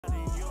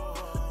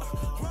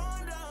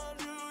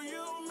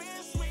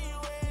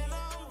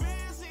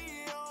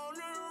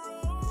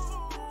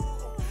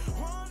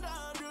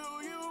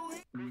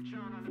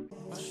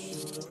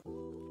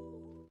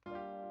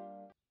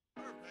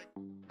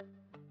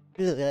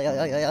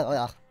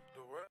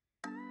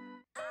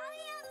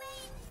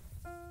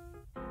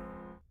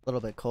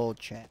Little bit cold,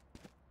 chat.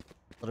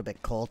 Little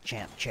bit cold,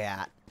 champ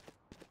chat.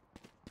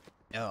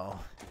 No,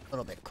 a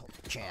little bit cold,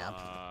 champ.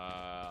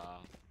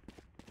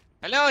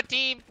 Hello,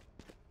 team.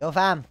 Yo,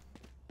 fam.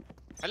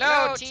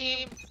 Hello,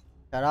 team.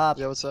 Shut up.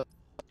 Yo, what's up?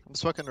 I'm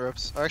smoking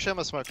ropes. Or actually, I'm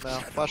gonna smoke now.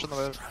 Flash on the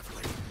road.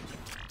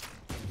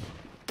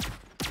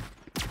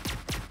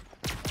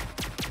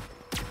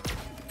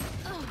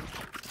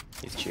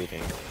 He's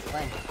cheating. In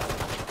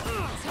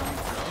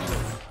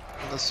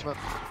the smoke.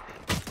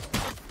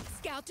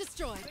 Scout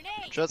destroyed.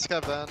 Jet Sky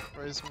van.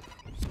 Raise him.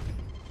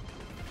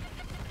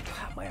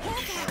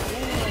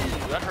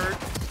 That hurt.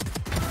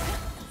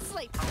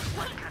 Sleep.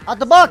 Out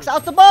the box!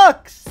 Out the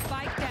box!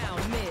 Spike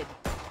down mid.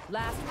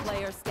 Last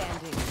player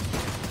standing.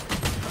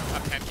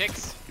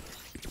 Pancakes.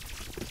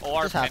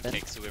 Or This happened.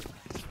 pancakes. Whoever.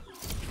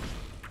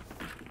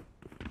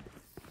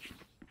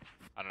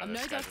 I don't know. I'm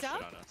This no guy's doctor,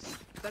 shit on us.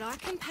 but I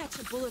can patch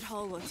a bullet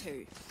hole or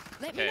two.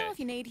 Let me Okay. know if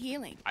you need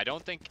healing. I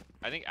think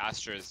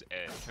Astra is it.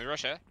 Can we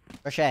rush it?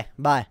 Ricochet,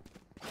 bye.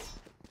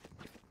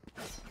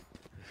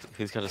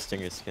 He's got a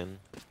stinger skin.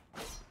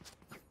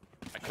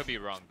 I could be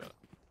wrong though.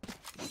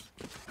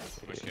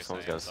 In which case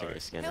Someone's I got am a stinger sorry.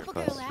 skin Help a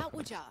request. girl out,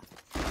 would ya?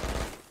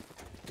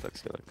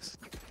 Looks.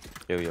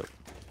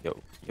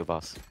 Yo,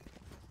 boss.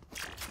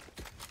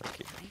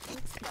 Okay.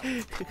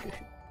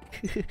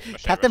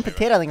 Captain Rush it.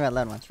 Potato, I think red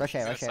line once.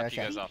 Ricochet, He's gonna Ricochet, suck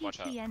you Ricochet. guys off. Watch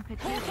out.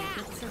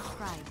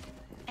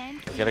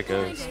 He's got a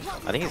ghost.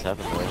 I think he's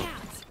heaven though.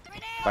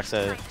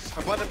 Backside.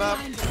 I'm button about.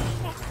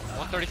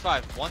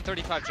 135.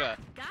 135 jet.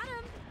 Got him.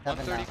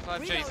 Heaven now.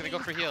 135 jet. He's gonna go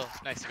for heal.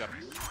 Nice, you got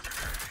him.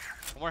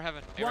 One more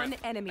heaven. Hey, One right.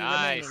 enemy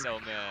Nice,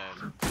 remaining.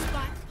 Omen.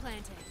 Spike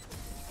planted.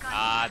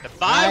 Ah, the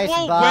buy Nice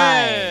will buy.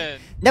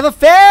 win. Never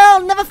fail,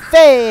 never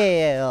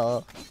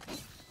fail.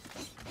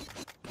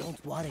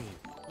 Don't worry.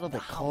 A little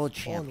bit cold,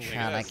 champ Look at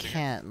chat. I this.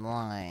 can't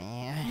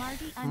lie.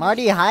 Marty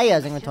Marty Haya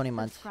is only 20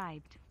 months.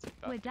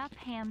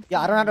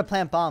 Yeah, I don't know how to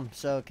plant bomb,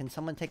 so can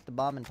someone take the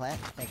bomb and plant?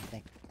 Thank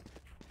you.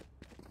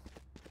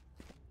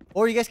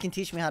 Or you guys can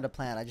teach me how to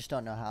plant. I just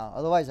don't know how.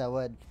 Otherwise, I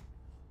would.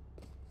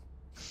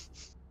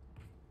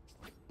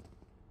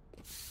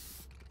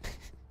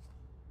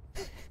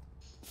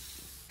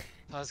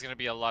 There's gonna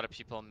be a lot of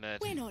people in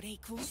mid. We're not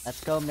equals.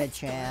 Let's go, mid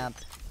champ.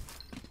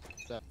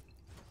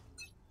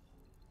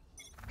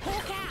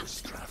 Hawk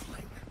out.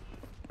 Traveling.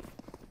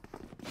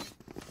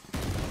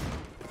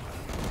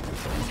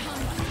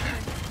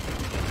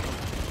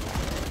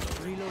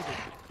 Reloading.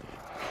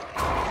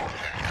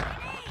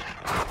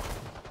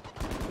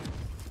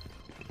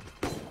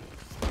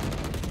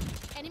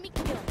 Enemy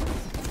kill.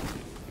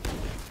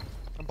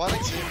 I'm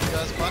butting team. You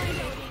guys button.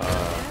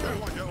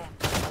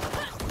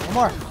 One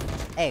more.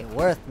 Hey,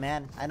 worth,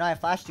 man. I know I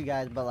flashed you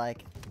guys, but like,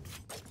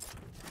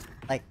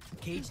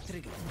 Cage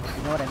trigger.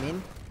 you know what I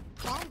mean?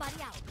 Bomb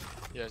buddy out.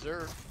 Yes,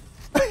 sir.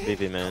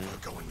 Baby man.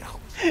 Going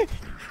out.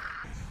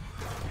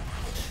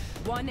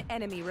 One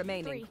enemy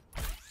remaining.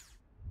 3.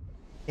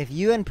 If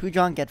you and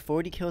Pujon get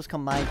 40 kills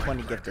combined,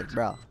 20 gifted,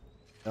 bro.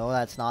 No,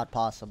 that's not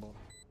possible.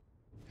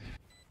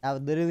 That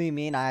would literally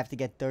mean I have to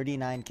get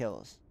 39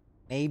 kills.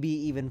 Maybe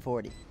even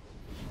 40.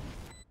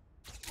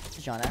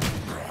 John,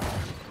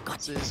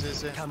 See.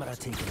 Camera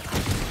taken.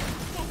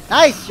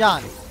 nice,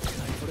 John! Time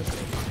for a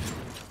break.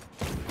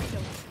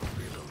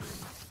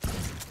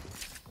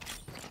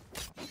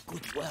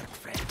 Good work,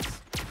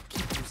 friends.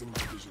 Keep using my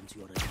vision to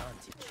your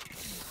advantage.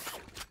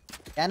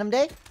 Random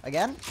day?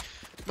 Again?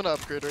 I'm gonna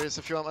upgrade race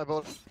if you want my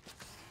bullet.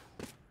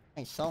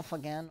 Myself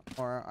again?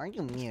 Or are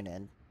you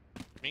muted?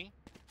 Me?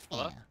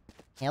 Hello? Yeah.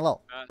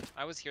 Hello.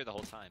 I was here the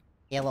whole time.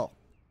 Hello.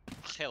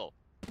 Hello.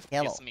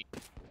 Hello. It's me.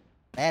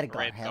 There you go.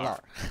 Red Hello.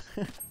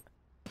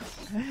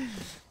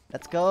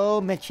 Let's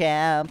go,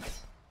 Machamp.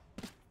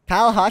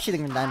 Kyle Hashi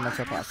thinking 9 months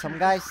okay. Some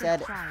guy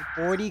said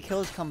 40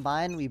 kills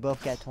combined, we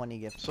both get 20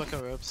 gifts.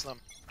 Smoking ropes.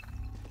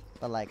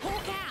 But like,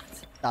 Hawk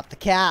out. stop the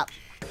cap.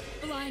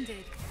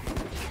 Blinded.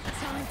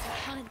 Time to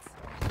hunt.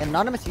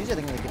 Anonymous user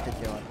thinking we gifted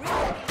you one.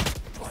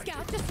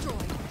 Scout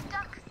destroyed.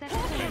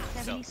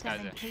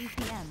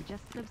 KCM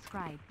just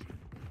subscribed.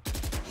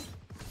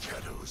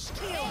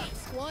 Heal up,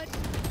 squad.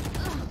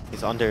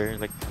 He's under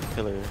like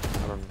pillar.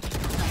 I don't know.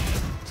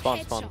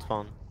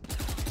 Spawn.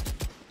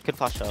 Could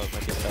flash out,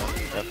 might be a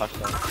yeah, flash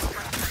out.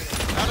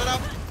 Count it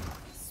up.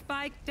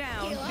 Spike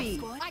down Heal up, B.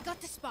 squad. I got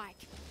the spike.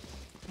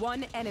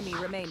 One enemy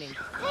remaining.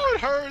 Oh,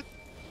 it hurt.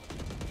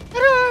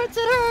 It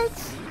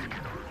hurts.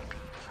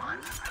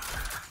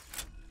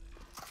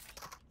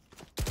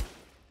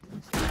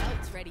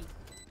 Ult's ready.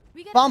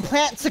 We got Bomb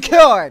plant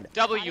secured.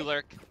 W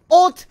lurk.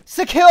 Ult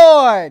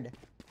secured.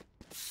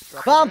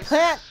 Bomb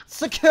plant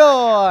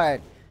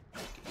secured.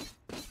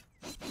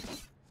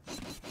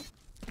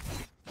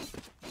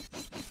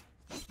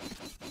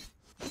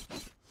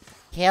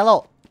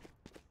 Hello.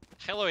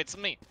 Hello, it's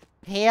me.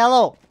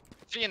 Hello.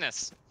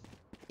 Venus.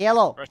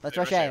 Hello. Rush Let's it,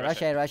 rush rush A, it, rush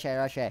rush A, rush A,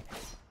 rush A.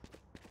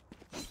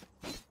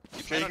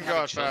 If Yeah, you don't can have go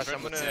a out fast. children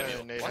I'm with gonna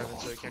Samuel, nade what? heaven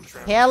so you can't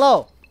try.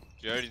 Hello.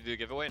 Did you already do the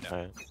giveaway? No.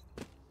 Alright.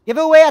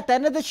 Giveaway at the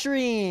end of the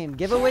stream.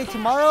 Giveaway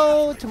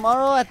tomorrow.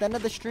 Tomorrow at the end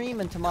of the stream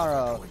and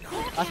tomorrow.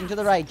 Passing to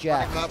the right,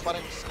 Jack. I'm not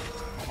butting.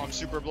 I'm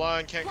super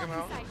blind. Can't come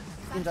out.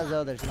 Seems as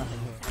though there's nothing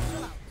here.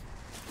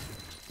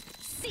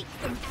 Seek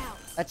them out.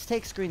 Let's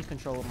take screen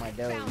control with my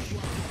Doge. Found one.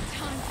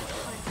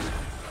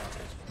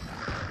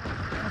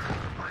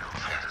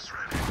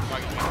 Time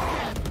to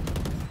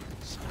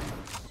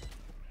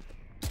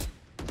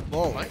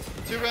Whoa.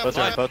 Two ramp.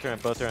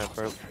 Both ramp.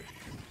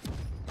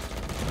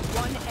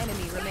 One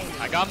enemy remaining.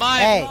 I got mine.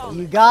 Hey,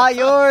 you got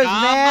yours,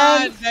 Come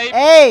man. on, baby.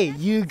 Hey,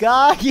 you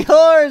got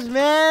yours,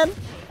 man.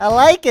 I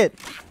like it.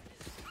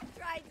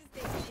 try to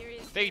stay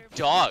serious. They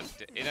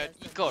dogged in an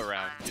eco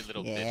round, you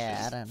little bitches.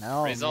 Yeah, I don't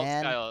know, Rizal,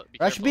 man. Skyle, be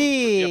Rush careful.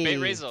 B. Yo, bait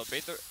Rizal,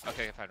 bait the.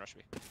 Okay, fine, rush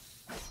B.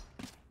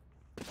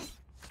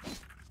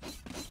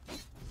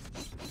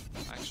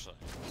 Actually,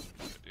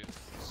 dude.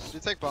 You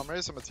take bomb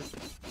raise, I'm a team.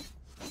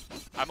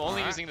 I'm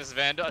only using this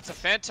Vandal. It's a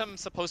Phantom,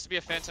 supposed to be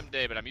a Phantom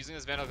Day, but I'm using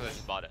this Vandal because I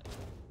just bought it.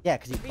 Yeah,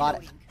 because he bought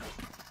it.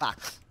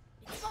 Fox.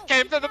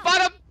 Came from the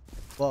bottom,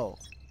 Whoa.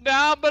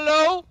 down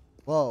below.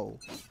 Whoa.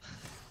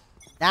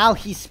 Now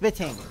he's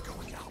spitting.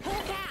 Hawk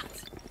out.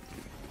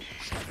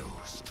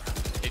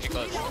 Did you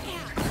close? Hawk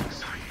out.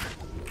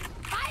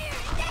 Fire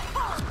in the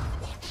hole.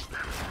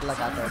 Good luck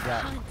out there,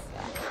 Jack.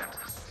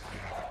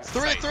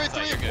 Three.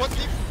 One deep.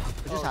 It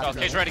just Oh, happened.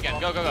 Cage right again.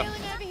 Go. Healing over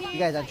here. You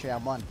guys entry,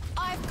 I'm one.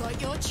 I've got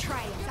your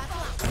trail.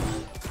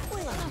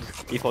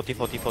 Default.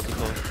 Coins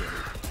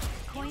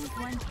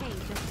 1K,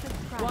 just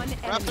subscribe. One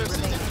enemy Raptors.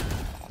 remaining.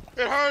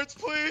 It hurts,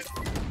 please.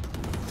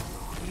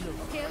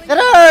 Healing It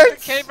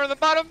hurts! Came from the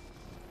bottom,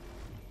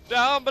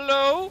 down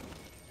below.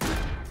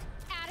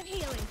 out of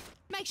healing.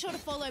 Make sure to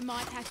follow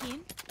my pack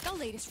in. They'll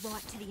lead us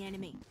right to the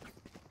enemy.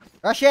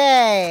 Rush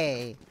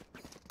A!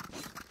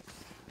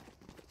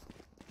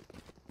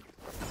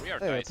 We are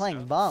Wait, we're nice, playing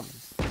though.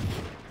 bums.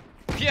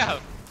 Yeah.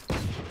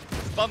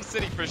 Bum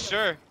City for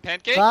sure.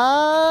 Pancake?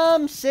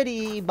 Bum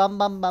City, bum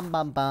bum bum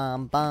bum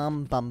bum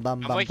bum bum bum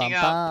bum waking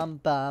bum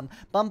bum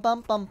bum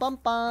bum bum bum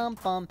bum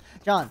bum.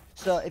 John,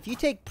 so if you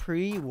take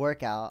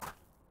pre-workout,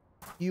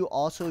 you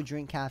also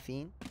drink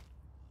caffeine?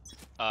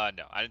 No,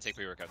 I didn't take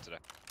pre-workout today.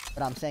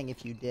 But I'm saying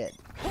if you did.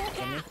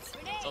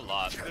 It's a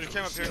lot. It just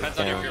came up here. Depends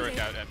on your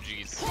pre-workout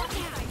MGs.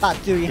 About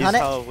He's 300.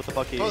 hell with the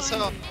bucket. Close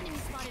hell.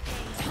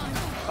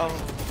 Oh.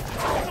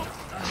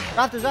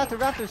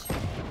 Raptors.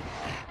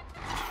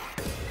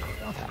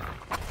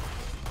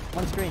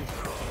 One screen.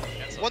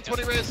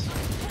 120 raise.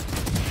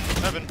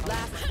 Heaven.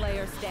 Last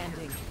player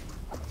standing.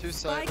 Two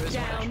side. Spike Raise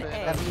down one.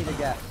 A. Never need to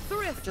get.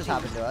 Thrift. Just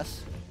happened to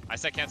us. I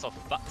said cancel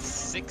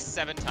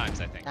 6-7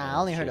 times, I think. Nah, I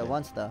only heard it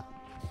once though.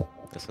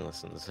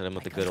 Listen. Hit him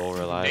with the good old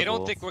reliable. They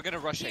don't think we're gonna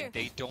rush A.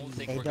 They don't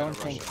think They we're don't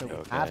gonna rush think A. so.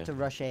 Okay. I have to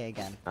rush A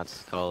again.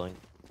 That's calling.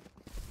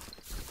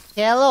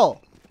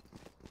 Hello.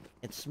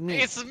 It's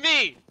me. It's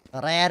me!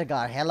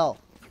 Redgar. Hello.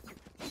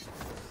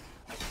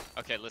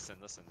 Okay, listen.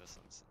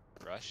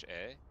 Rush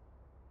A,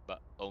 but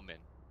Omen.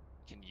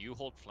 Can you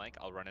hold flank?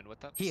 I'll run in with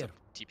them. Here. So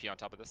TP on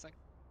top of this thing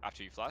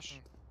after you flash.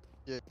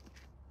 Yeah.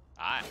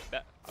 I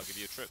bet. I'll give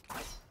you a trip.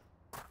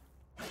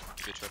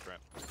 Give you a trip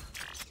ramp.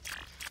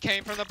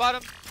 Came from the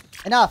bottom.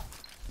 Enough.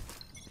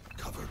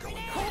 Hawk out.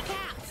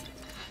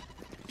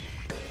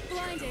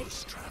 Blinded.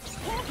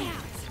 Hawk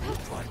out.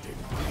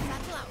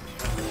 Satchel out.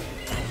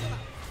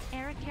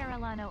 Eric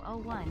Carolano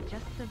 01,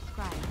 just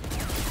subscribe.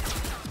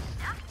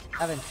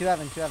 Heaven. Two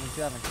heaven.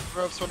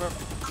 Ropes, one rope.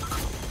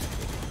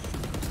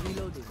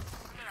 Reloading.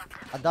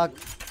 A dog.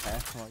 Okay.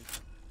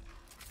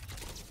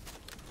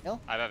 Well,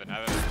 I have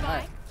Evan.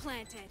 Spike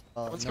planted.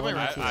 One's no coming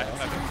one right. knows I who,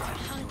 have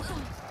though.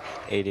 Evan.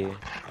 80.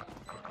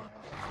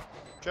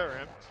 Jet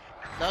ramp.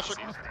 Dash it.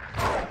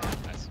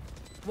 Nice.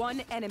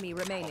 One enemy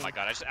remaining. Oh my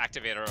god, I just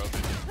activated our Omen.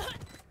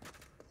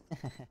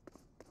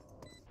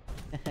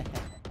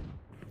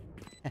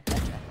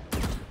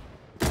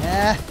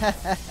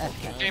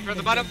 Came from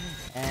the bottom.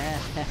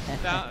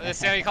 No,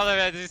 see how you call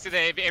it? This is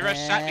a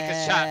rush shot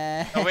because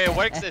shot. The way it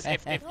works is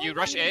if you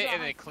rush A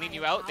and they clean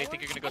you out, they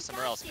think you're gonna go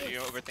somewhere else. But you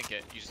don't overthink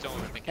it. You just don't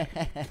overthink it.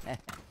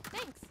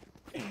 Thanks.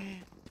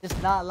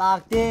 Just not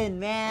locked in,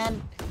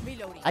 man.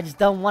 Reloading. I just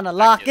don't want to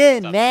lock get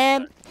in, stuff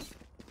man. in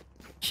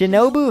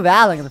Shinobu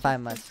Val in the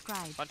 5 months.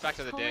 Subscribe. Fun fact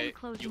of the day: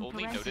 you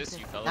only notice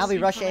you fell Now we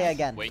asleep rush when A you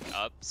again. wake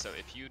up. So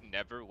if you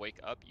never wake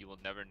up, you will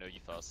never know you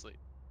fell asleep.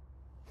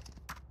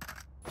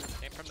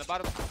 Came from the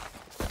bottom.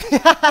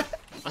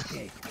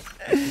 Okay.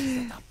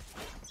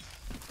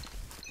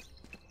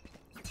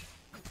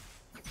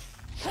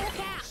 Hawk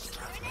out.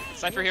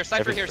 Cypher here,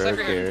 Cypher here,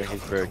 Cypher here.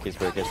 He's broke, he's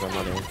no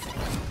money.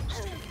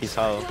 He's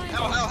how?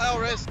 Hell,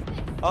 raise.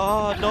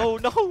 Oh, no,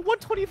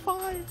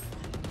 125!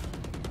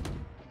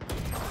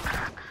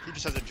 He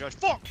just has a judge.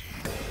 Fuck!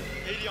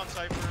 80 on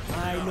Cypher.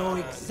 I know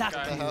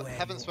exactly Uh-huh. where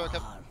Haven't you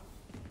spoken. are.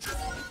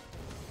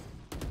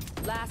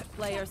 Last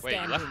player Wait, you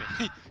standing. left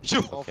me. Yo,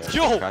 Okay,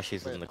 yo!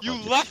 Crashy's in the You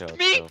club, left just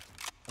me? chill.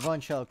 Everyone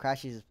chill.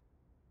 Crashies.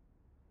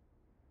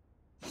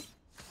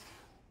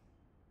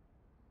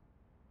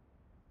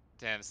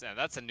 Damn, Sam,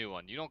 that's a new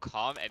one. You don't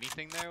calm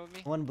anything there with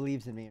me? No one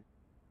believes in me.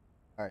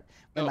 When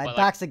No, my but, like,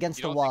 back's against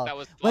you the don't think wall. that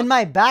was When luck?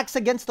 my back's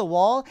against the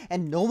wall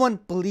and no one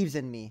believes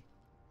in me.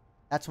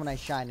 That's when I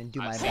shine and do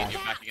my I've seen best. you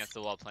back against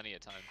the wall plenty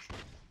of times.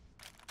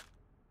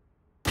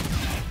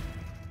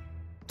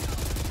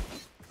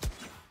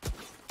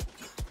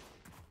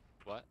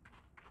 What?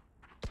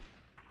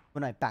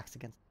 When my back's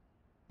against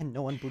and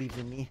no one believes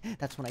in me,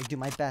 that's when I do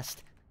my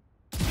best.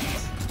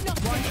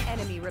 One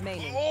enemy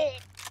remaining.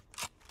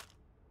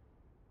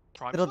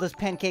 Little does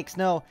Pancakes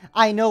know,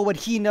 I know what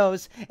he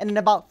knows, and in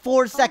about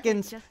 4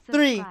 seconds, just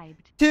 3,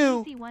 subscribed.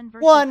 2, PC1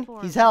 versus 1, 4,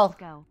 he's let's hell.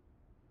 go.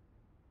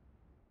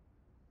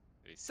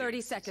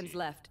 30 seconds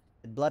left.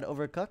 Did blood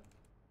overcook?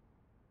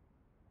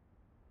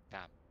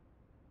 Damn.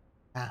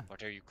 Damn.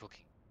 What are you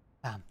cooking?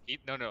 Damn.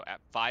 No,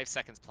 at 5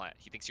 seconds plant.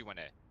 He thinks you went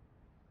A.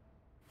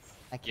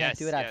 I can't Yes,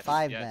 do it at yes,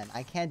 5 yes. then.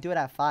 I can't do it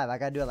at 5. I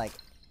gotta do it like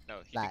No,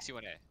 he That. thinks you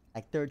went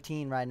A.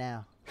 13 right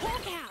now.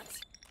 Hawk out.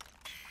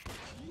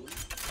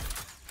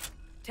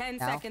 10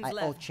 Now, seconds I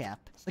left. ult champ.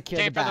 Secure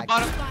Came the from the bag.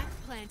 bottom. Spike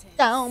planted.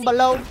 Down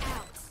below.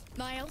 Out.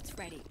 My ult's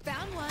ready.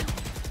 Found one.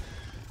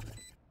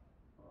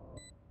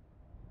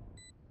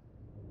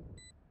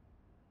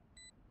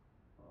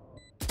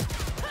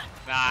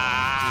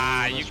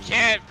 Nah, you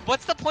can't.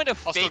 What's the point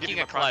of I'll still give faking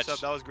you a my prime clutch? sub.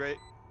 That was great.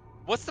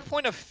 What's the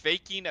point of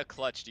faking a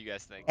clutch, do you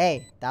guys think?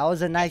 Hey, that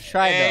was a nice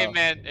try Hey, though.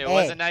 man, it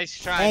was Hey, a nice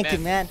try, Thank man. you,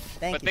 man.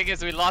 Thank But you. thing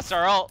is, we lost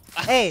our ult.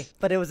 Hey,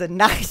 but it was a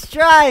nice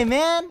try,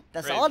 man.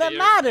 That's Raise all that your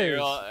matters.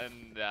 ult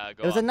and,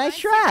 go It was a off.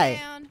 nice Don't sit try.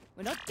 down.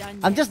 We're not done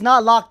I'm yet. just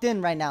not locked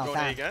in right now, Going A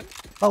fam. again?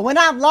 But when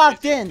I'm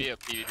locked Be in, a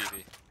B. Get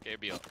your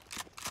B ult.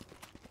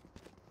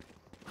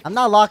 I'm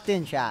not locked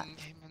in, chat. Came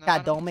from the Chat,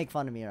 bottom, don't make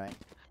fun of me, right?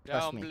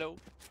 Trust down me. below.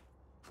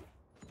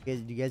 You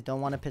guys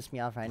don't want to piss me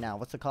off right now.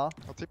 What's the call?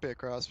 I'll TP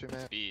across you,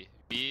 man. B.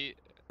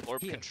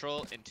 Orb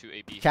control into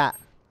a B. Chat.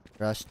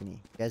 Trust me. You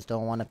guys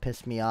don't want to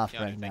piss me off Keanu,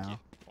 right thank now. you.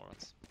 4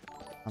 months.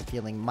 I'm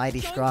feeling mighty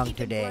Don't strong keep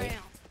him today.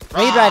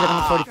 brown. Raid Rider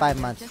in 45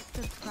 months. Just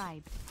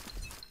subscribed.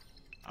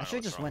 I should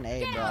what's just wrong. win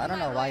A, bro. I don't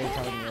know why you're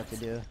telling me what to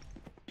do.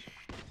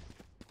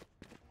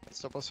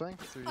 Step swing.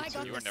 3, I got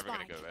 2. You were the never gonna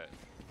spike. go A.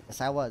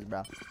 Yes, I was,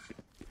 bro.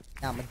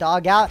 Now I'm a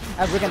dog out,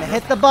 and we're gonna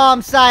hit the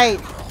bomb site.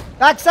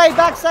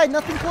 Backside,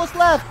 nothing close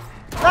left.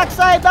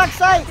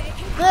 Backside.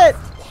 Hit.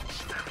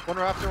 One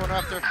raptor, one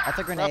raptor. That's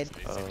a grenade.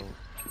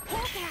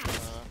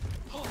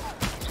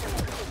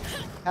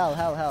 Oh.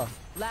 Hell.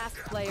 Last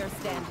player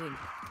standing.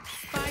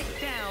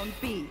 Spike down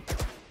B.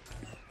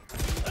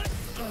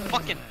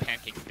 Fucking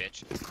pancake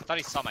bitch. I thought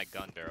he saw my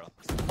gun barrel.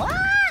 What?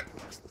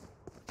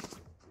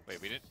 Wait,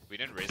 we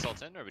didn't raise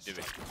ult in, or did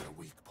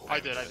we? I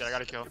did. I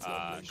got a kill.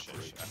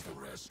 Shit.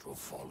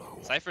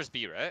 Cypher's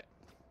B, right?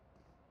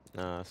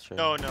 No, that's true.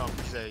 No,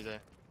 he's A.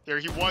 There,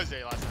 he was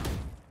A last time.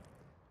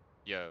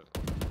 Yo,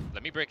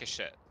 let me break a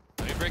shit.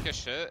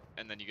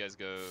 And then you guys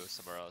go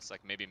somewhere else, like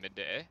maybe mid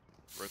to A.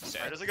 Ropes to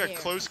A. Alright, there's like a Here.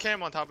 close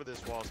cam on top of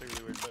this wall, so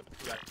really weird, but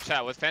we got it.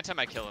 Chat, with Phantom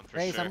I kill him for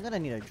Raze, sure. I'm gonna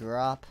need a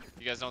drop.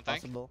 You guys don't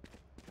think? Possible.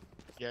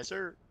 Yes,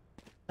 sir.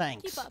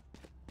 Thanks. Keep up.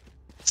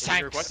 Is it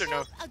your request or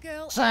no? A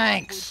girl.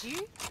 Thanks. Would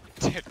you?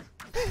 Dude,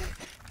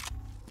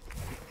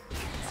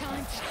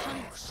 Time to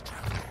hunt.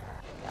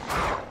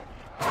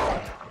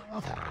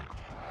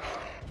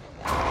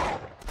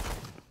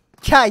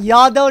 Chat,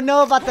 y'all don't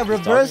know about the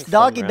reverse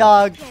doggy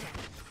dog.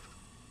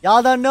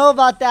 Y'all don't know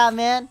about that,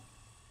 man.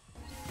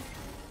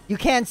 You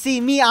can't see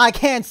me, I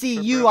can't see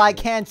you, I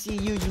can't see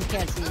you, you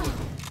can't see me.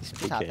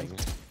 Speaking.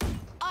 happened?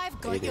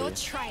 I've got your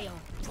trail.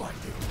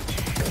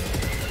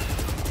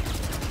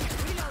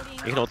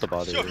 You can hold the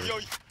body. Yo.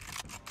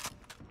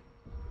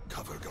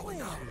 Cover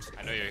going out.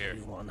 I know you're here.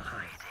 Anyone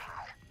hide?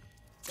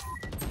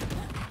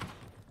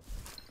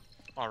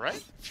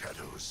 Alright.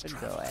 Shadows. Good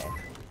go, eh?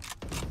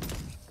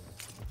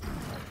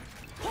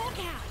 Hawk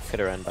out. Could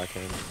have ran back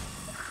in.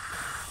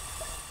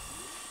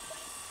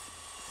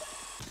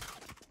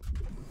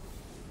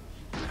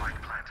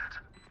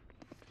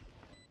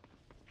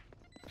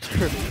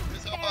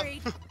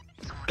 Buried.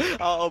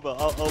 I'll open.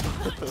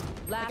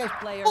 Last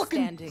player fucking-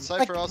 standing.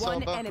 Cypher also One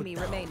elbow. enemy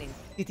remaining.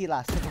 CT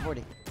last, hit for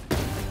 40.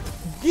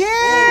 Where Yeah!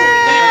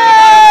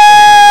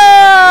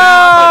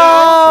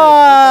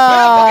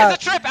 the fuck is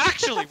the trip,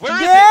 actually? Where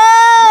is it? Yeah!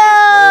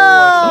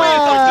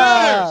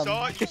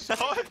 You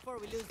saw it?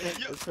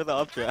 It's for the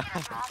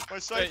updraft. My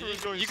Cypher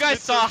was going You guys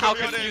schizo saw how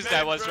coming out of confused his I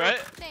head, was, bro. right?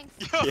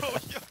 Thanks. Yo.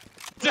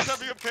 Just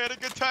having a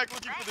panic attack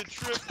looking for the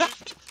trip,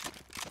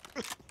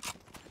 dude.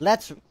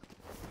 Let's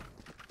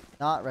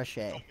not rush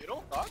A.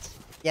 Middle? Thoughts?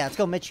 Yeah, let's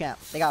go mid champ.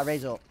 They got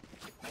Raze ult.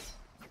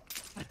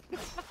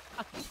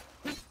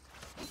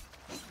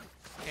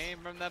 Came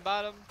from the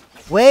bottom.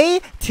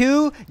 Way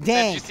too Did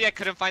dang. you see I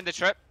couldn't find the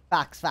trip?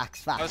 Facts.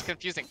 That was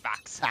confusing.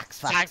 Facts.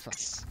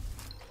 Facts.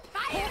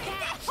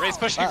 Raise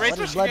pushing, Wow, raise what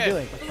is pushing blood in.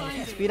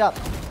 doing? Speed up.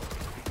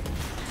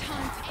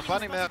 I'm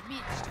finding map.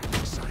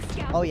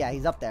 Oh yeah,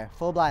 he's up there.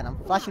 Full blind. I'm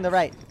flashing the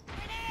right.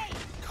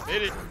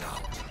 Hit it.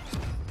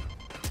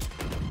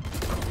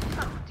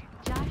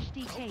 Josh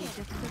DK just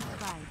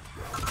subscribed.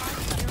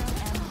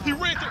 S0M He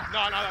ran through.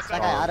 No, that's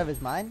That not. guy out of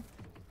his mind.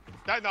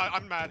 No,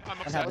 I'm mad. I'm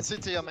upset. One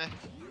CT on me.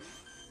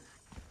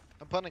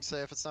 I'm punting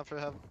safe. It's not for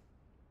heaven.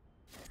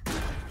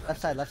 Left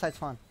side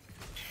spawn.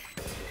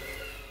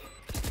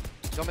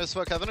 You want me to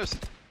smoke heaven or?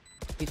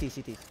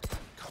 CT.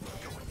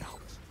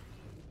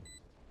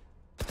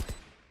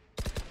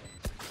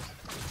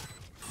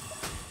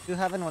 Two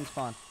heaven, one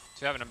spawn.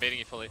 2 heaven, I'm baiting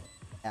you fully.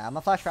 Yeah, I'm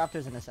gonna flash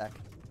Raptors in a sec.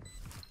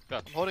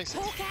 I'm holding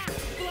CT. Hawk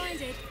out.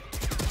 Blinded.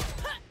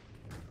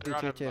 They're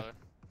on Two. heaven, brother.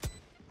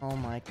 Oh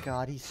my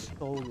god, he's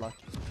so lucky.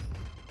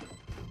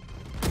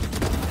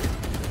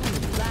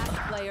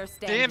 Last player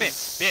standing. Damn it,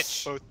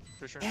 bitch. Both,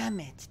 for sure. Damn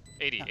it.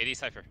 80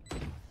 Cypher.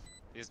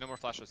 He has no more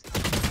flashes.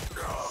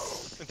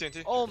 And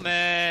TNT. Oh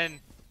man.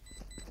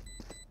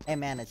 Hey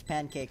man, it's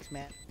pancakes,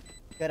 man.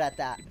 Good at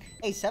that.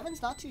 Hey,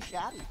 7's not too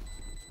shabby.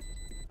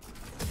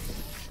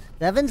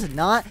 7's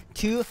not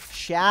too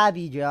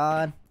shabby,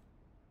 John.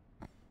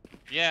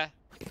 Yeah.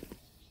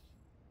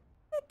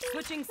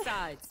 Switching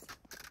sides.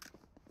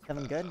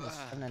 7 good? Is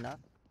 7 enough?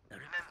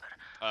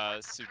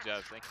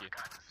 Sujev, thank you.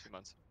 2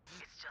 months.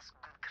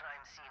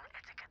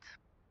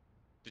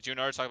 Did you and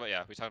Nara talk about?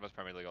 Yeah, we talked about the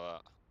Premier League a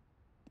lot.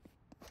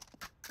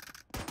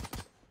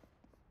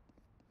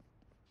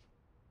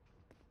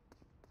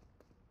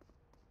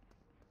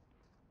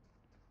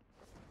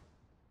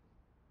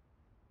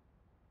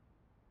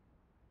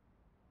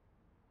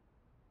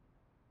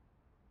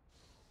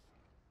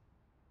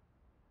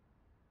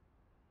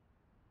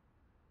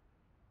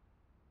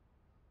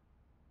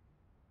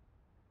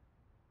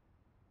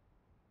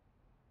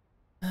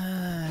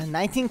 Uh,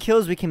 19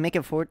 kills, we can make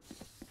it 4.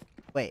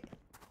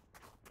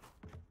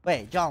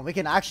 Wait, John, we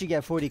can actually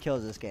get 40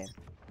 kills this game.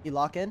 You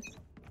lock in?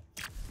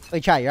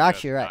 Wait, chat, you're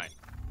actually right. 9.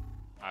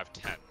 I have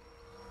 10.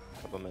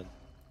 Couple mid.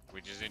 We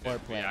just need Or to.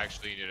 We play.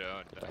 actually need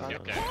to own.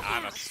 Okay,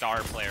 I'm a star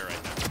player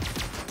right now.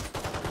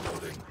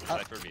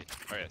 Cypher B.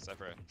 Oh yeah,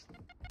 Cypher A.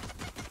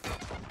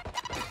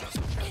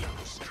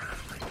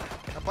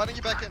 I'm biting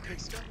you back in, Pig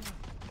Sky.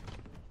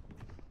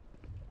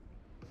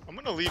 I'm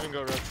gonna leave and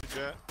go red to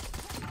Jet.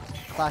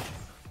 Flash.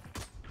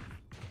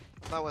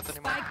 Not with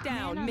anymore. Spike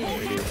down Man mid. on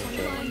the match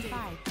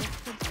 25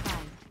 just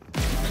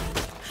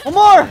subscribed. One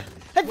more!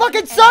 I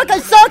fucking suck! I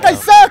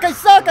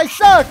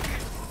suck!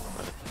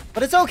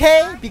 But it's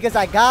okay, because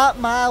I got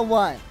my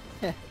one.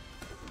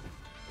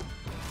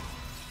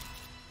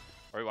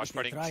 Or we watch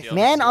partying. TL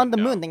Man to on the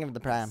no, moon, think of the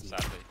prime.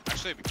 Sadly.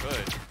 Actually, we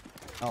could.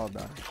 Oh,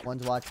 bro.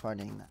 One's watch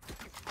partying.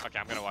 Okay,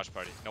 I'm gonna watch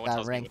party. No one Got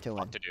tells me rank what to the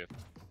win. fuck to do.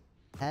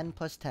 10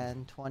 plus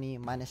 10, 20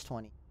 minus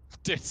 20.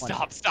 Dude, 20.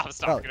 stop.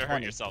 Bro, You're gonna hurt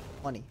 20. yourself.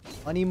 20.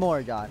 20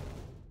 more, John.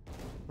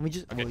 Can we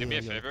just... Okay, oh, do me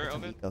a yeah, favor, put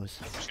some Omen.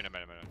 ecos. Actually, no,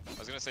 no. I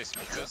was gonna say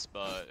smoke this,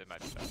 but it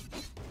might be bad.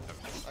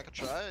 I could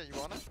try it. You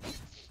want it?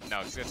 No,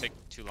 it's gonna take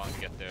too long to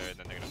get there, and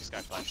then they're gonna sky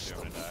flash you.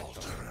 I'm gonna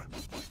die.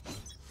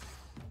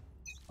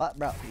 But,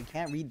 bro, you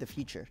can't read the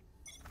future.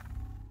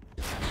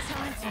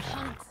 Time to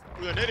hunt.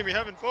 Ooh, they're nading me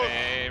heaven, fuck.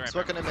 Hey, ramp.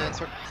 Smoking him, man.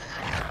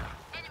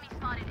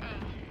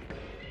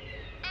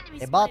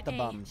 They bought the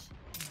bums.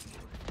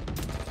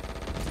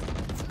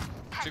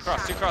 2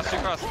 cross.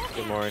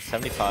 Good more.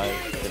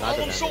 75. Denied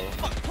the so vandal.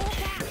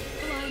 Hawk out.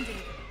 Blinded.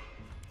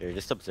 You're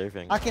just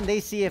observing. How can they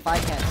see if I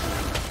can't see?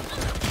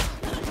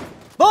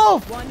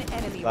 Both! One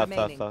enemy Left.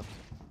 remaining.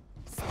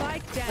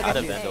 Spike down Out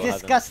of mid. vandal.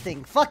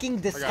 Disgusting. Fucking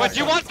But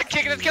disgusting. you want the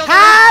kick and the kill?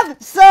 Have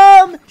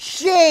some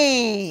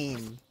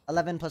shame!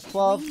 11 plus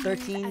 12, We move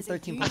 13, as a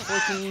 13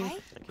 plus unit, 14. okay?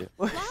 Thank you.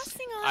 Last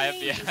thing I I have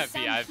need the- is I have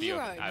some the- I have the- hero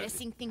I have the-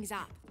 messing things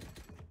up.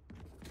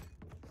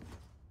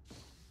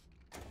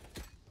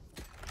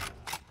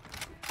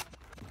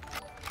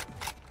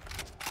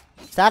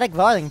 Static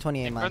Varling,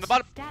 28 From the months.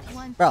 bottom. Stat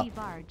 1 Bro.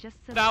 C-Bar just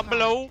subscribed. Down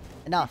below.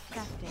 Enough.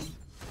 Disgusting.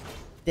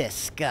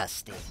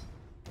 Disgusting.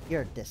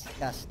 You're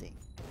disgusting.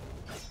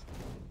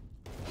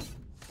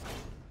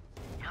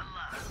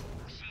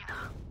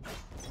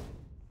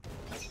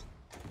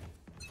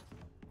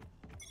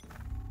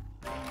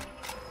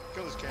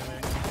 Kill this can,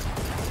 man.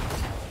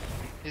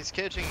 He's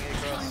caging A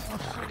cross.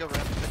 I go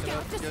ramp, pick it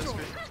up, go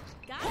screen.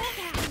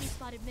 Hawk out.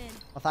 Spotted men.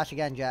 I'll flash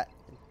again, Jet.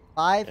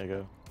 5. There you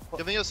go.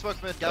 Give me a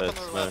smoke mid. Gap on the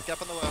Smoke. left.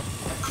 Gap on the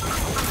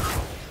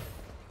left.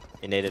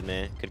 He naded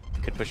me.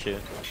 Could push you.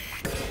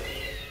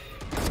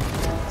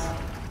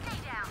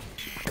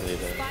 I'll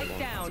leave it. Spike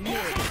down mid.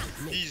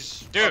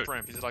 He's Dude. up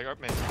ramp. He's like up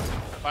man.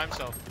 By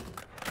himself.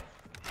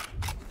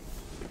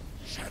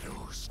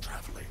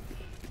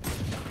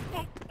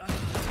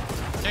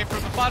 Came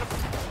from the bottom.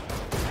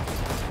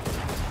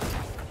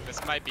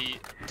 This might be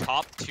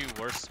top 2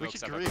 worst We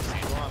smokes could I've ever grief if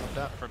seen you want.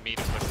 I'm for me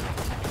to push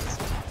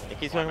through. I think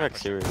he's going back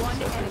sewer.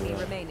 One enemy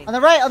remaining. On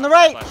the right, on the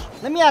right!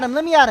 Flash. Let me at him,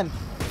 let me at him.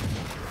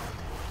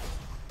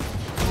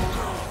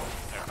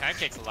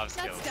 Pancakes loves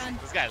That's kills. done.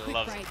 This guy Quick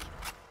loves break.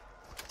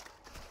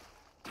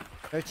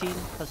 13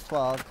 plus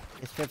 12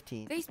 is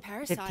 15. These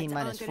parasites 15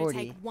 minus aren't going to 40.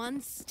 take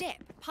one step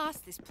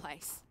past this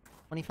place.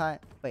 25.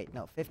 Wait,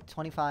 no,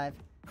 25.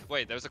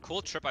 Wait, there was a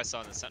cool trip I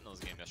saw in the Sentinels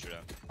game yesterday.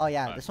 Oh,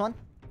 yeah, Five. this one?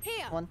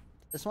 Here.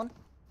 This one?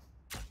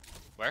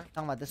 Where?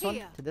 Talking about this one?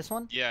 Here. To this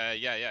one? Yeah.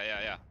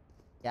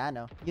 Yeah, I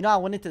know. You know, I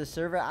went into the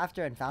server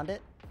after and found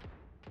it?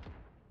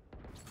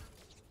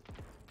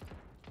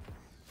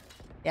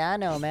 Yeah, I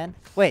know, man.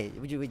 Wait,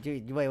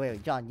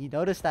 wait, John, you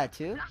noticed that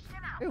too?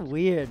 You're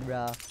weird,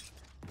 bro.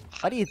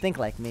 Why do you think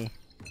like me?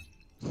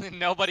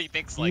 Nobody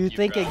thinks like you. You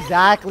think bro.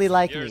 exactly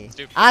like You're me.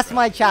 stupid, Ask bro.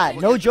 my chat.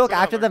 No Look at joke. the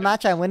After the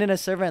Marcus. match, I went in a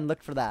server and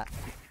looked for that.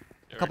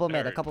 You're A couple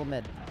mid. A nerd. couple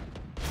mid.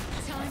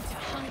 Time to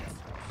hunt.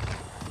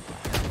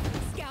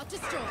 Scout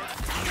destroyed.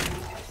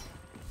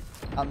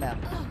 Oh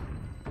man.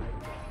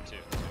 Two.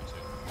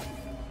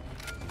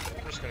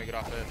 I'm just gonna get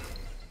off it.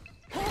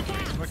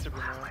 Smoke the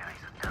room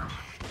now.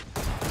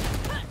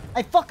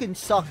 I fucking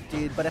suck,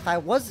 dude. But if I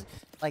was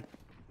like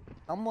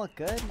somewhat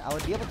good, I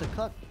would be able to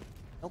cook.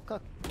 No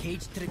cook.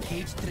 Cage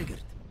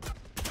triggered.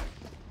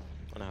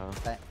 Oh, no.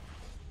 Okay.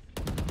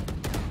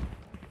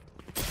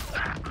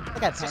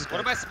 Look at What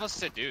am I supposed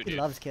to do, He dude?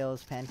 loves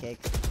kills,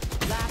 pancakes.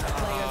 Last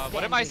player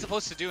What am I standing.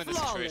 supposed to do in this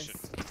Flawless.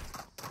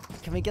 situation?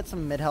 Can we get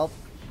some mid help?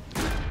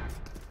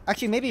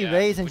 Actually, maybe Yeah.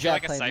 Raze and Would you Jet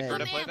like a play cypher mid.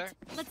 to play there?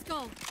 Let's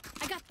go.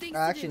 I got things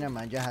Actually, to do. never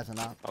mind. Jet has an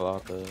op. I'll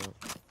op it.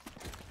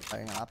 Oh,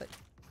 you're gonna op it.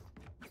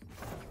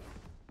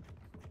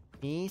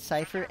 Me,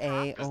 Cypher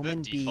A, Does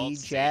Omen the B, default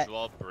Jet. stage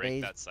wall break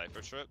Raze. that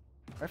cypher trip?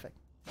 Perfect.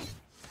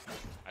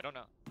 I don't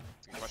know.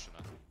 It's a good question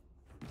though.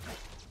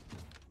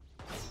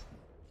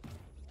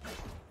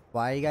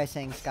 Why are you guys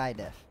saying Sky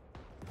diff?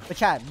 But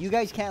chat, you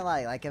guys can't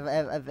lie. Like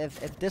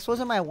if this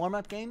wasn't my warm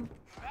up game,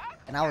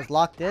 and I was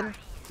locked in,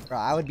 bro,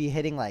 I would be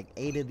hitting like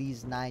 8 of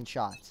these 9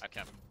 shots. I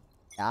can't.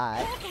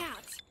 Yeah. Look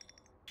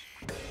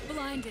out.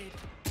 Blinded.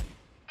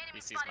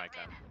 He sees my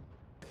cam.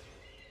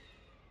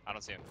 I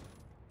don't see him.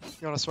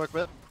 You wanna smoke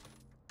bit?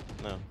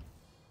 No.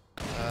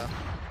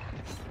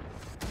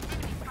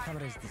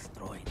 Camera is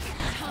destroyed.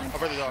 Time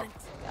Over the to dog.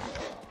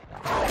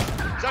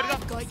 hunt. Shut it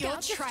up. Got your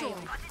trail.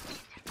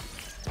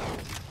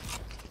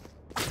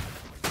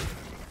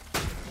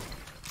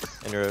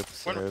 In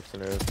ropes, in What- ropes,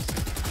 in ropes.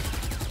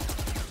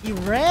 He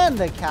ran,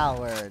 the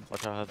coward.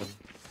 Watch out, heaven.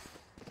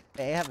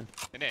 Hey, heaven.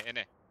 In it.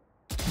 Enough.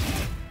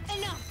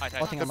 Hi,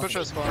 Walking The on pusher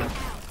monkey. spawn.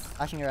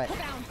 Flashing your right.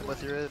 Found.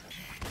 With your it.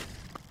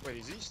 Wait,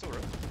 is he still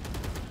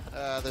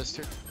red? There's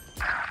two.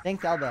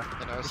 Think Elba.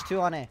 I know. There's 2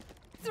 on A.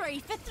 3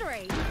 for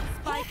 3.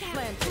 Spike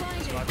planted.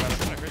 Blinded. My bad, I'm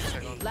gonna crazy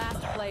check on.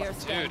 Last player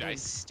standing. Dude, I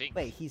stink.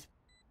 Wait, he's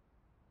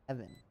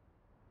Evan.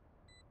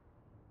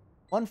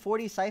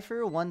 140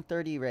 Cypher,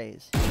 130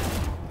 Raze.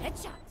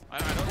 Headshot. I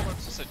don't know what I'm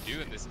supposed to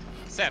do in this.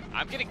 Sam,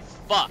 I'm getting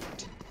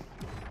fucked.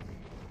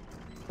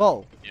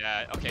 Whoa.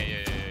 Yeah,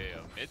 okay, yeah.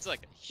 It's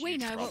like a huge We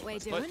know what problem. we're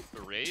Let's doing.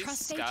 put Raze,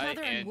 Trust each Sky,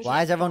 other and and we'll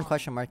Why is get everyone on.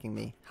 question marking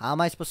me? How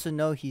am I supposed to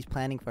know he's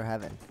planning for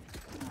heaven?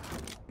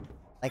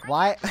 Like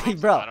why, I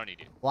bro? don't need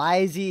you. Why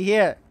is he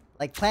here?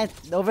 Like plant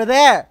over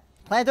there.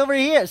 Plant over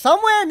here.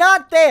 Somewhere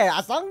not there.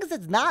 As long as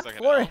it's not like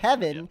an for L.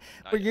 heaven, Yeah,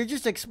 not where yet. you're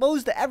just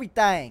exposed to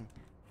everything.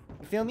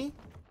 You feel me?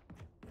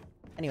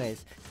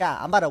 Anyways, yeah,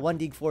 I'm about to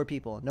 1-dig 4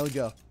 people. No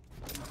joke.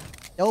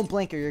 Don't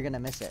blink or you're gonna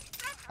miss it.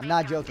 I'm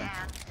not joking.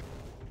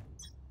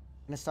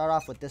 I'm gonna start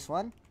off with this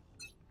one.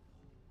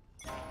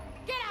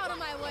 Get out of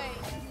my way.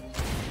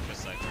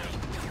 Just like,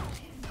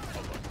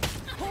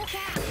 Hawk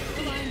out.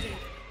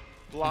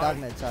 Blinded. Dog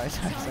mid, sorry.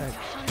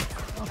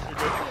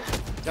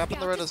 Gap in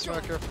the red is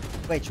smoker.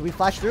 Wait, should we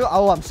flash through?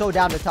 Oh, I'm so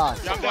down to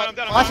toss. Yeah, I'm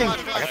down. Flashing. I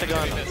got the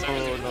gun.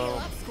 Oh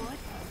no.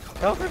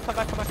 Go, come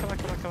back.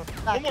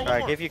 One more.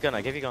 Alright, I gave you gun,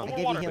 I gave you gun. I gave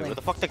you healing. Where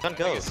the fuck the gun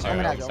go? it's I'm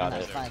Alright, gonna we go. got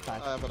I'm it. fine,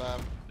 fine.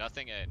 But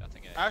nothing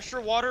A.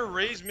 Asher water,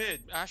 raise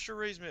mid. Asher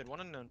raise mid.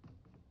 One unknown.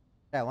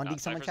 Yeah, 1-dig Nah,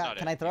 someone Cypher's chat. not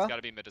Can it. I throw? He's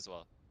gotta be mid as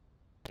well.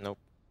 Nope.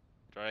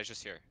 Right,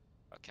 just here.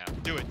 Okay.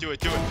 Do it.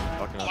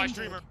 Fucking My up.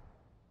 streamer.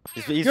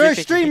 You're a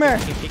streamer.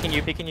 Picking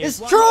you. It's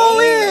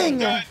trolling!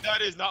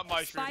 That is not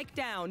my stream. Spike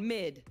down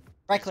mid.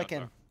 Right click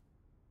him.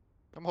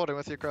 I'm holding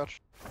with you,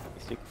 Crouch.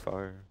 He's super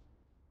far.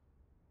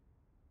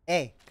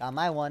 Hey, got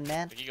my one,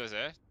 man. Think he goes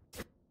there?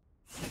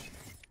 I'm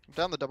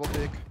down the double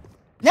peak.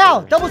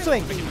 Now, double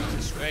swing.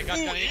 Wait, gun.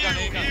 Know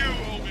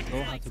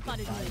how to get by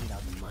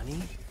without money?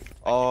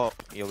 Oh,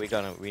 yo, we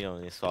don't need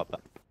to swap that.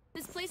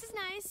 This place is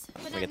nice,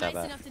 but Let me not get that nice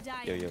back. enough to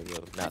die. Yo,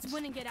 Let's nuts.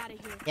 win and get out of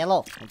here.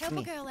 Yellow. It's Help a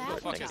me. girl What out.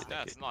 the fuck Thank is you.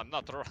 that? No, I'm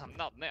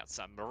not Nets.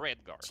 I'm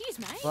Redguard. Cheers,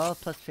 mate.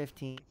 12 plus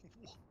 15.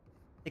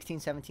 16,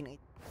 17, 18,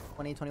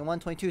 20, 21,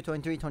 22,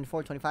 23,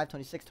 24, 25,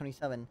 26,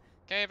 27.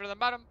 Okay, from the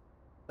bottom.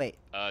 Wait.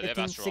 They have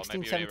 15, Astral.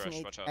 16, Maybe 17, 18,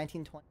 18, watch out.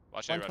 19, 20,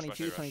 Watch 21, A rush, 22, watch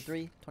A rush. 23,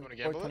 Wanna 24,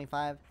 gamble it?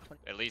 25.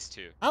 20. At least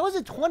 2. How was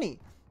it 20?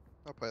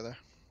 I'll play there.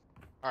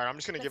 Alright, I'm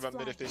just gonna give Let's up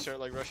mid fly. if they start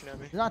like rushing at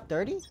me. It's not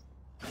 30?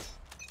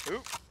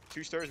 Oop.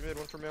 2 stars mid,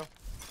 1 for male.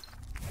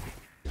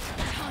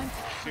 Time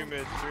to 2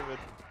 mid, 3 mid.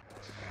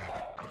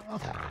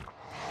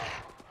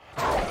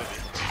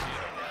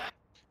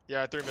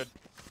 Yeah, 3 mid.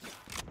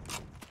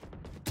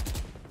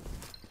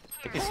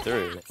 I think he's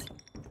through.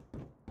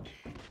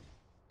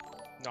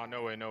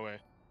 No way.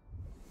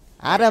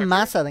 Adam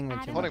Massa thing with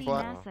Adam Holding B.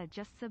 black. NASA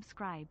just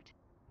subscribed.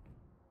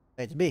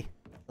 Wait, it's B.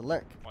 The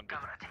lurk. 1 B.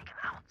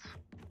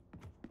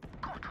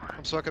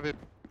 I'm smoking it.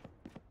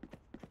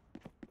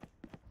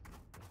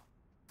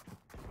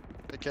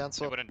 They They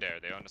cancel. wouldn't dare.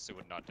 They honestly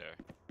would not dare.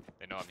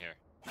 They know I'm here.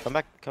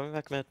 Coming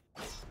back mid.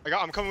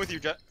 I'm coming with you,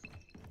 Jet.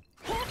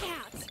 Hawk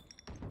out.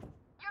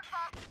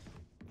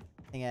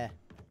 Yeah.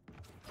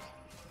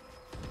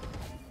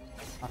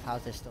 Off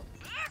house is still.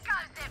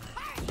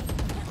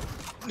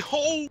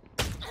 No!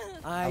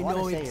 I wanna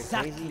know say you're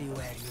exactly crazy.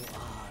 where you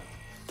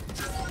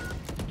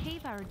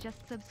are. Kavar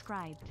just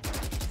subscribed.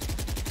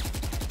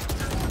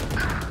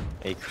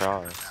 A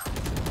cross.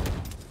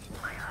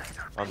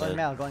 On Going the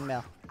mail, going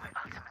mail.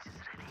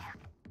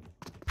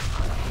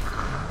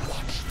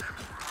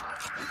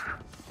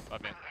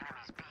 Love me.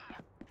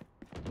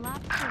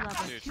 Lobster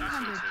lover Dude,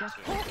 200 shoot, just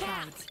shoot.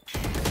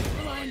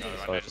 subscribed. Blinded.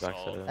 Oh, I sorry just for back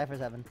ult. side. 5 for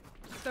 7.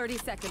 30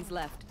 seconds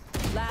left.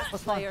 Last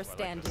What's fine? player I like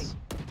standing. this.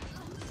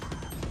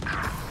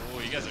 Oh,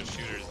 you guys are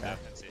shooters,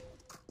 definitely.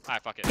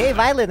 Alright, fuck it. Hey,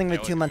 violating They with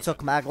always 2 do months it.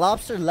 hook mag.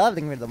 Lobster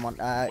loving with the one.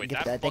 Wait,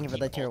 Gift, that thank you for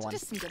the fucking tier ult 1.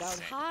 Just some good old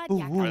Insane. hard Ooh,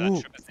 yakka. ooh, Bro, that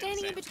ooh. trip is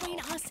Standing in insane. between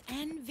us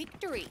and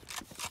victory.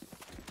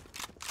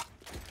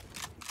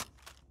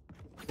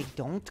 They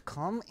don't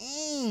come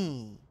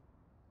in.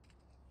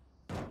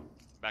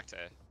 Back to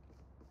A.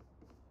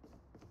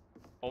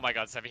 Oh my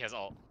god, Sevi has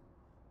ult.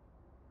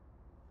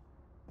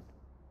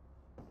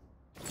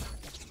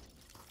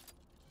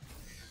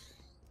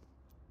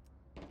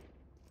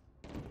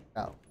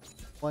 Oh.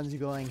 One's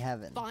going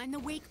heaven. Find the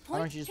weak Why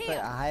point don't you just put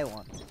here. a high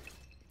one?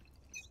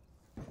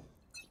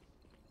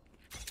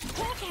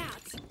 Hawk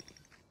out.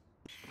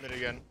 Mid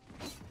again.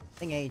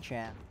 Think A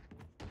champ.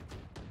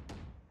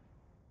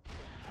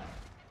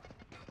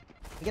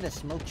 You get a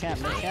smoke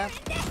champ, mid champ?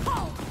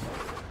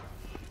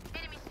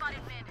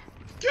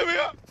 Give me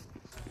up!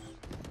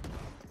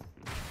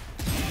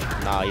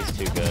 Nah, he's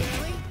too good.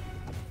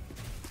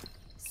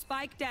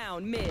 Spike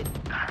down mid.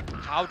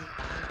 How did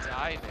he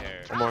die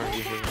there? One more,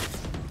 easy.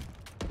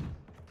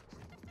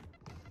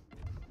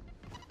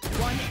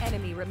 One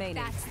enemy remaining.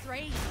 That's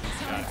 3.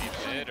 Gotta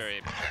be mid or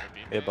A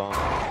B. A bomb.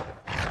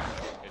 Yeah,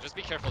 just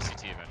be careful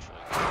CT eventually.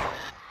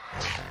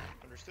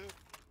 Understood.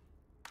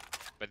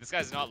 But this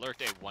guy's not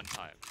lurked A one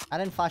time. I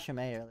didn't flash him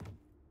A early.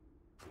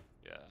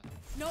 Yeah.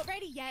 Not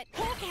ready yet.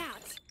 Hawk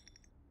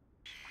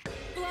out.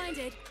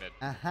 Blinded. Mid.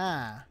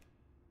 Uh-huh.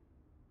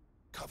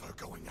 Cover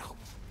going out.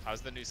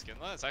 How's the new skin?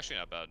 Well, it's actually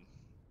not bad.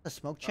 The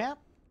smoke champ?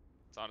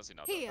 It's honestly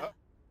not Here.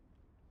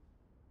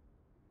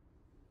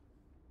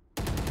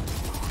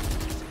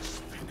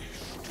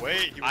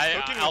 Wait, he was bad.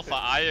 cooking with Alpha, it.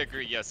 I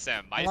agree. Yes,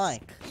 Sam.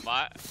 Like.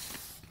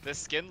 The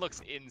skin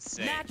looks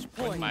insane. Match With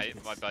point. my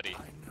buddy.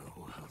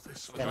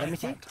 Yeah, let me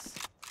see.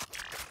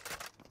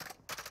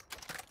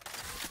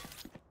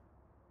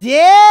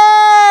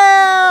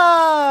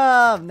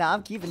 Damn! Nah,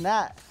 I'm keeping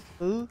that.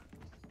 Ooh.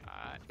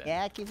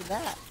 Yeah, keeping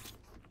that.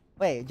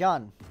 Wait,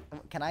 John.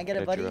 Can I get a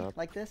Get buddy you up.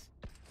 like this?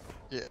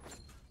 Yeah.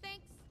 Thanks.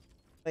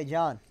 Wait,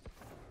 John.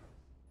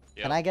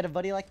 Yep. Can I get a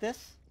buddy like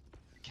this?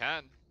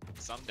 Can.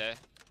 Someday.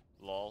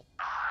 Lol.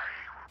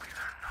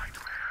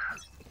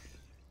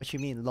 What you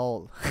mean,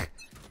 lol?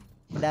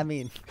 What that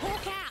mean?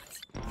 Hawk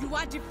out. You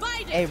are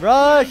divided. Hey,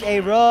 rush! Hey,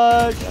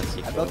 rush! That's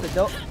I broke the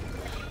door.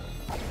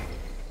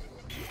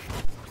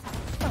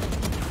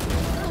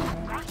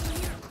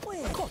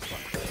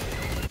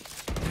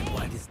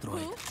 Why destroy?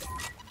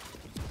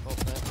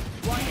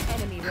 One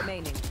enemy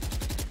remaining.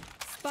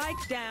 Spike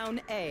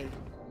down A.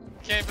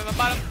 Came from the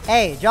bottom.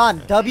 Hey,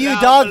 John. W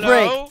Down dog below.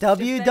 break.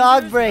 W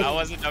dog break. That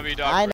wasn't W dog. I